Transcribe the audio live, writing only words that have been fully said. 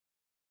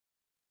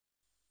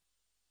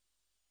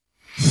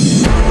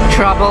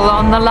Trouble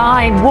on the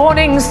line.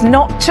 Warnings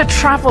not to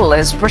travel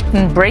as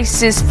Britain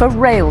braces for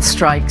rail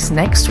strikes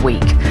next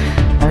week.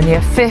 Only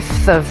a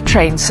fifth of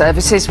train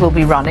services will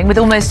be running, with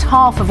almost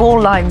half of all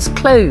lines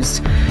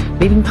closed,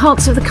 leaving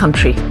parts of the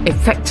country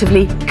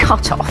effectively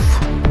cut off.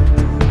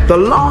 The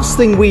last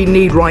thing we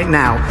need right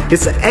now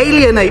is to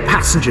alienate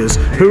passengers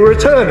who are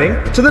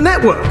returning to the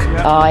network.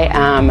 I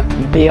am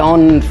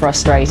beyond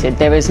frustrated.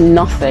 There is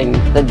nothing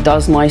that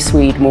does my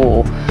Swede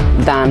more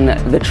than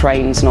the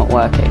trains not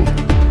working.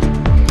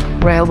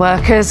 Rail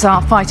workers are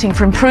fighting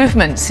for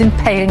improvements in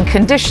pay and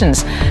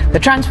conditions. The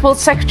Transport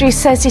Secretary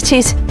says it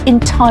is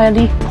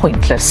entirely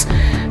pointless.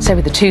 So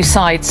with the two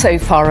sides so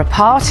far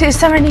apart,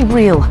 is there any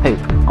real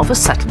hope of a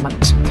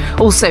settlement?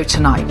 Also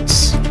tonight,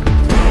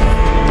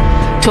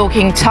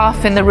 talking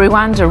tough in the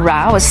Rwanda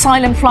row,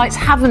 asylum flights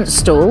haven't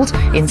stalled,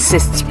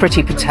 insists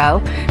Priti Patel,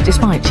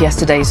 despite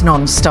yesterday's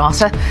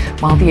non-starter,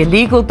 while the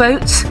illegal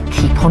boats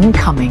keep on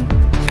coming.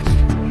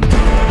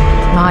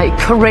 My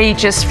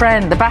courageous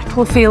friend, the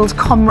battlefield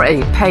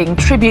comrade, paying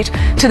tribute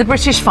to the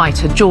British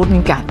fighter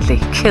Jordan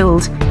Gately,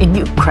 killed in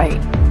Ukraine.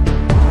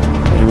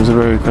 He was a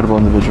very credible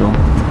individual,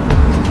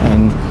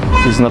 and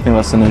he's nothing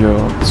less than a hero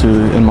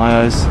in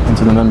my eyes, and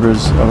to the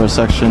members of our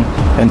section,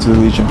 and to the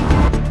Legion.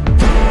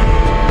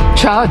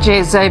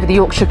 Charges over the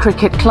Yorkshire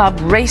Cricket Club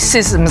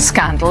racism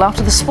scandal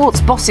after the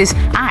sports bosses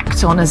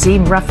act on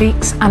Azim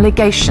Rafiq's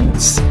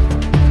allegations.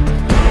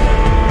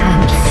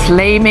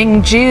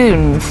 Flaming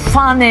June,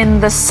 fun in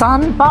the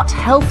sun, but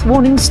health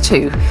warnings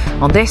too.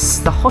 On this,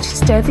 the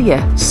hottest day of the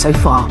year so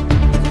far.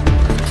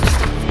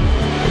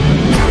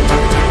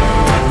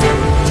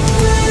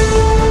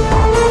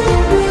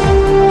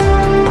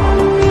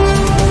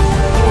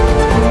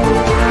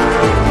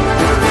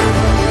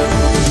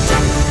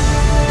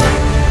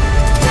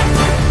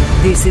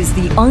 This is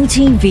the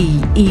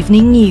ITV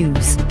Evening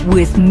News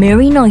with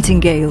Mary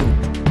Nightingale.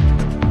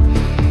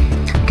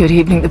 Good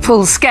evening. The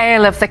full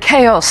scale of the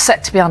chaos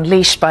set to be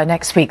unleashed by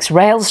next week's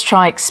rail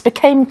strikes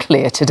became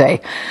clear today.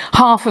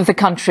 Half of the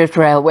country's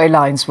railway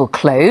lines will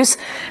close,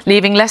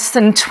 leaving less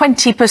than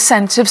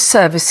 20% of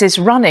services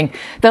running.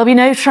 There'll be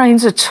no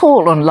trains at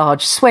all on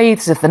large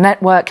swathes of the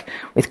network,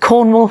 with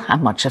Cornwall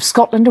and much of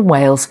Scotland and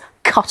Wales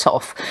cut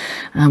off.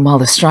 And while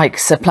the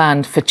strikes are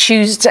planned for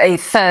Tuesday,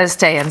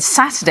 Thursday and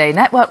Saturday,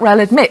 Network Rail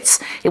admits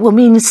it will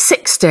mean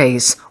 6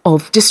 days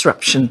of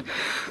disruption.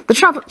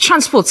 The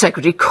Transport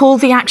Secretary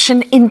called the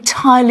action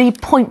entirely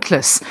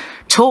pointless.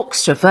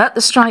 Talks to avert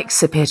the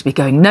strikes appear to be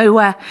going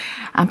nowhere,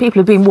 and people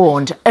have been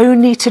warned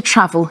only to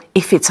travel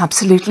if it's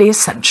absolutely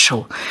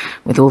essential.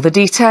 With all the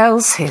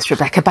details, here's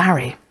Rebecca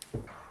Barry.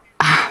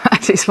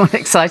 It's one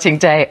exciting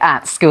day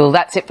at school.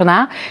 That's it for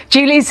now.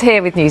 Julie's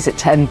here with news at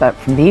 10, but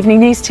from the Evening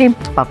News team,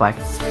 bye-bye.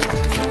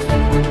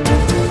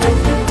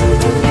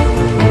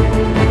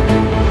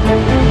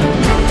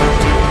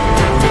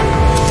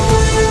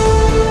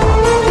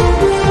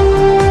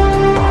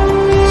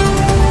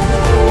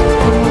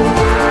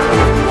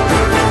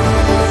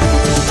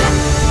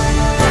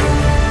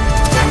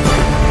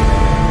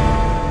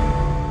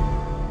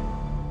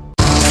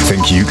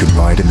 Think you could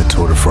ride in the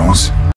Tour de France?